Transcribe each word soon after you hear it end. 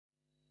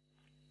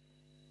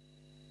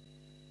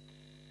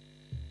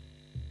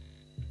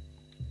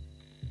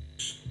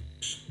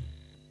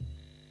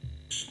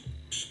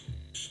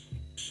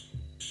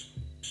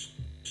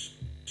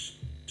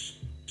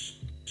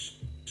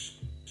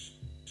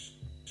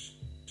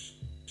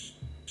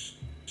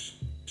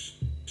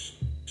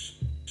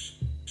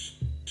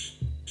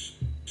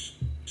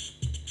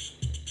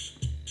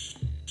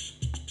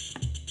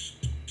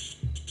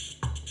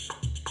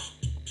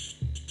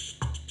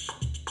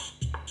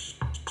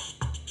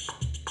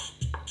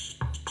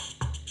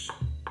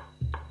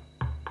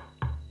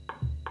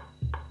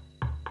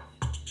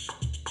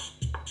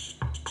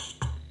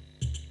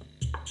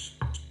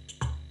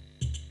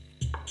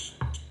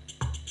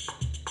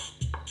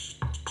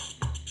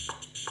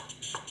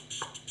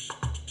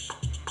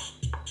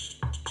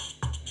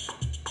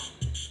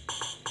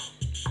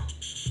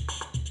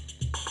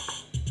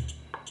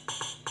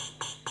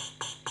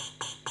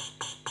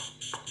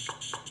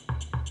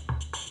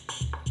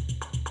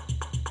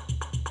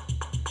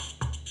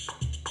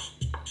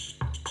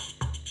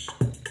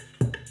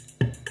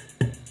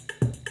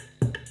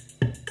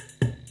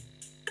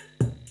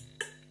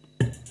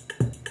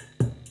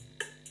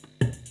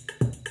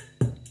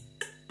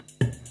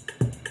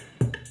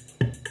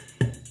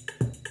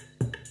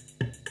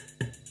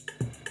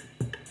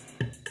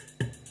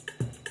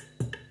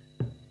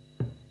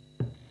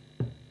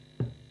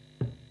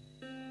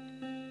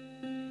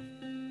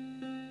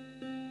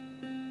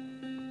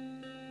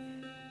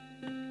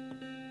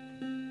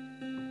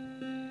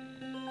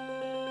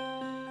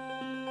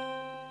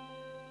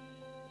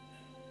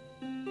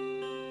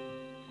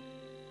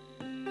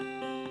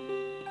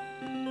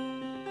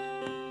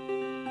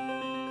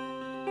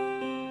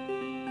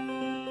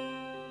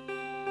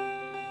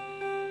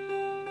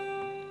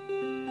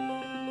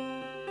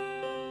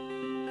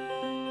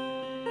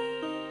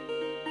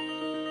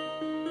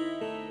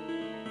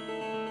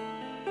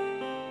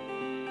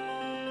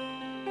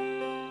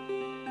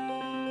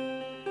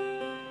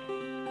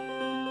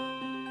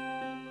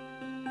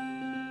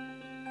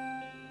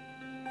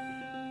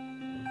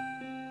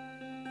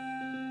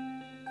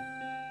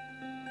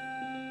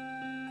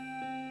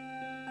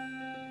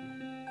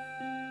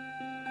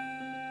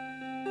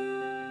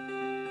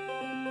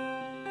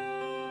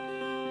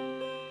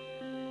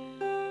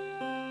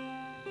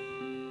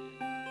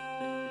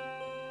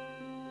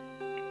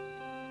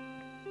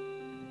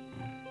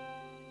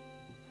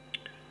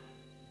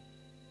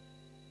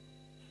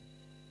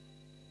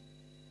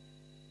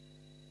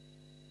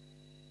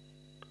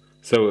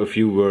So a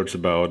few words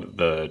about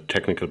the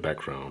technical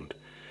background.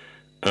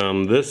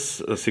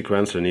 This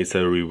sequencer needs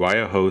a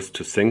rewire host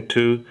to sync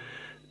to,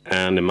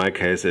 and in my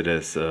case it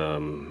is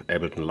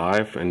Ableton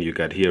Live, and you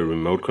got here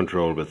remote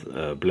control with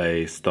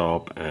play,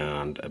 stop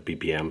and a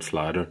BPM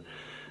slider,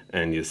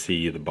 and you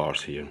see the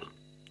bars here.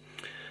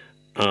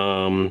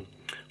 The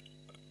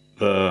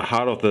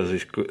heart of the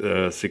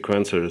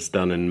sequencer is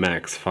done in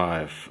Max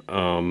 5.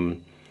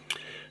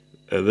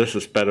 This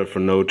is better for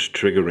note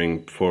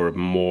triggering for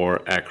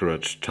more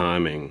accurate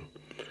timing.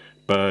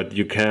 But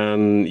you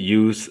can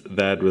use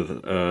that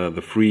with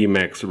the free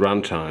Max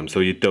runtime,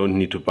 so you don't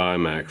need to buy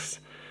Max.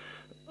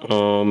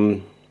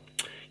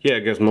 Yeah, I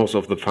guess most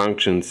of the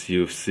functions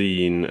you've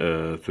seen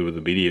through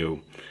the video.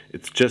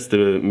 It's just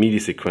a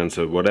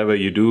Midisequencer. Whatever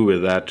you do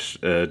with that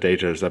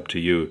data is up to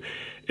you.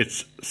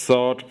 It's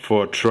thought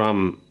for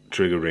drum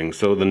triggering,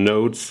 so the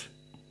notes,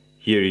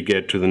 here you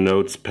get to the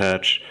notes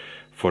patch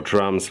for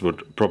drums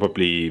would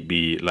probably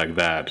be like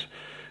that.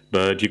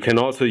 But you can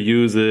also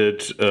use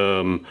it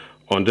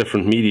on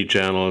different MIDI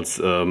channels.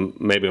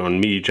 Maybe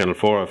on MIDI channel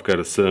 4 I've got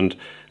a synth,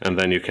 and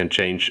then you can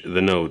change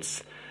the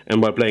notes.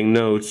 And by playing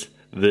notes,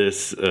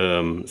 this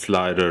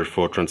slider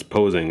for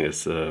transposing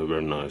is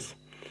very nice.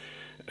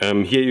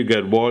 Here you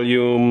get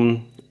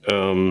volume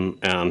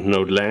and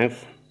note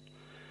length.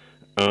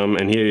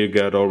 And here you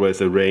get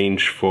always a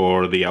range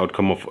for the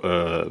outcome of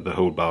the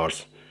whole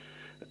bars.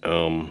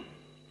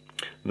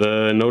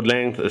 The note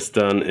length is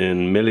done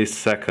in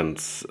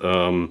milliseconds.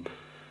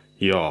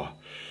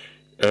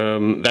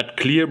 That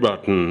clear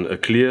button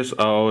clears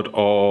out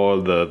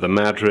all the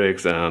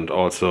matrix and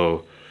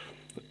also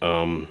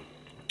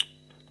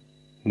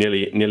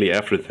nearly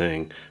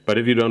everything. But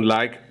if you don't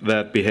like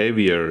that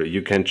behavior,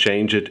 you can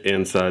change it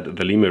inside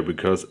the Lemur,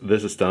 because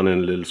this is done in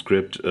a little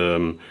script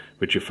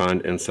which you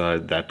find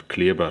inside that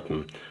clear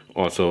button.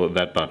 Also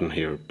that button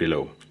here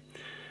below.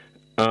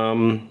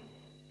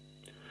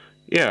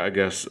 Yeah, I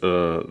guess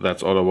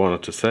that's all I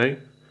wanted to say.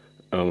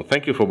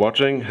 Thank you for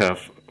watching.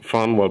 Have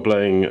fun while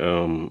playing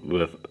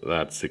with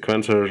that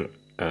sequencer,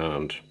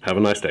 and have a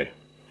nice day.